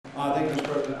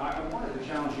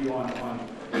challenge you on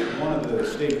one of the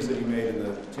statements that you made in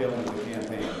the tail end of the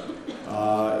campaign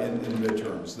in the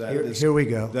midterms. Here we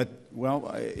go.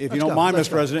 If you don't mind,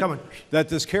 Mr. President, that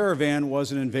this caravan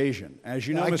was an invasion. As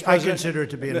you know, Mr. President, I consider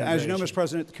it to be an invasion. As you know, Mr.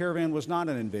 President, the caravan was not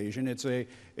an invasion. It's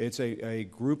a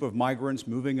group of migrants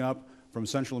moving up from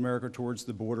Central America towards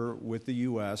the border with the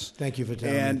U.S. Thank you for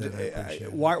telling me that. I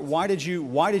appreciate it.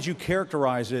 Why did you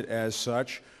characterize it as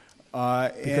such?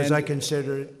 Because I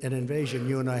consider it an invasion.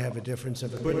 You and I have a difference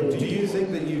of opinion. But do you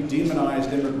think that you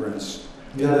demonized immigrants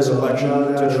in this election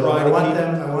to try to keep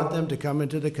them? I want them to come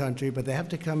into the country, but they have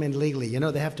to come in legally. You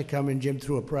know, they have to come in, Jim,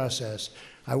 through a process.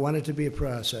 I want it to be a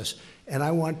process, and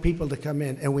I want people to come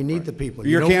in, and we need the people.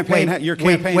 Your campaign.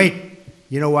 Wait.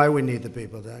 You know why we need the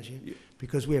people, don't you?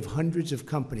 Because we have hundreds of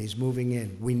companies moving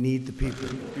in. We need the people.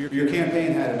 Your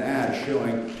campaign had an ad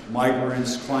showing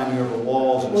migrants climbing over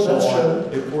walls and so on.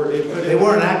 They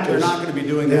weren't actors. They're not going to be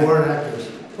doing that. They weren't actors.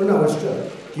 Well, no, it's true.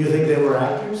 Do you think they were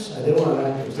actors? They weren't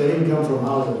actors. They didn't come from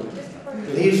Hollywood.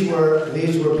 These were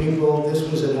people. This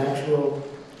was an actual.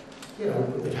 You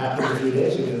know, it happened a few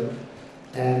days ago.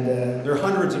 And they're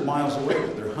hundreds of miles away.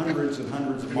 They're hundreds and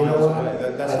hundreds of miles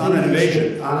away. That's not an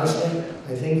invasion. Honestly,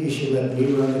 I think you should let me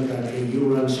run the country.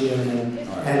 You run CNN,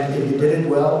 and if you did it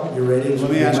well, your ratings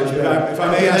would be much better. If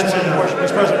I may ask one question,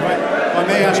 Mr. President. If I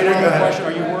may ask one other question,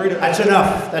 are you worried? That's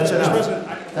enough. That's enough.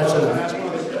 That's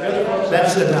enough.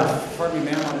 That's enough. Pardon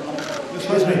me, ma'am.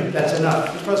 Excuse me. That's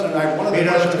enough. Mr. President, one of the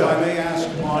questions I may ask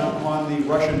on the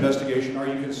Russia investigation: are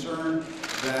you concerned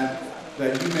that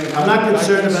you may have? I'm not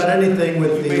concerned about anything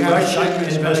with the Russian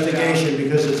investigation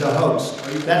because it's a hoax.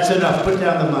 That's enough. Put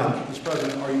down the mic. Mr.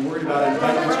 President, are you worried about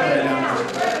indictments coming down?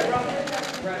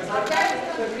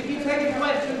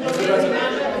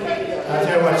 I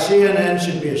tell you what, CNN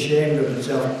should be ashamed of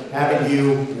itself having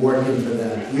you working for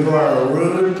them. You are a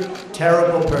rude,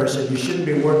 terrible person. You shouldn't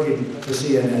be working for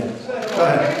CNN. Go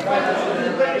ahead.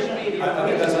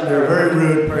 You're a very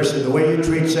rude person. The way you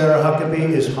treat Sarah Huckabee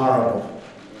is horrible.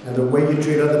 And the way you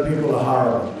treat other people are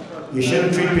horrible. You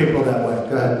shouldn't treat people that way.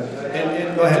 Go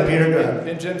ahead. Go ahead, Peter. Go ahead.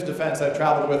 In Jim's defense, I've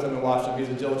traveled with him and watched him. He's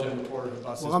a diligent reporter.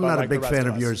 Well, I'm not a big fan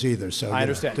of yours either, so I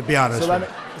understand. To be honest.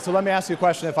 So let me ask you a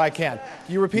question, if I can.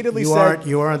 You repeatedly said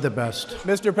you aren't the best,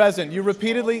 Mr. President. You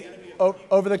repeatedly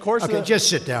over the course of just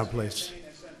sit down, please.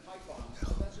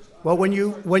 Well, when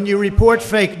you report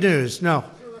fake news,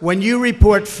 when you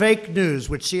report fake news,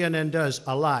 which CNN does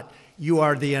a lot, you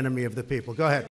are the enemy of the people. Go ahead.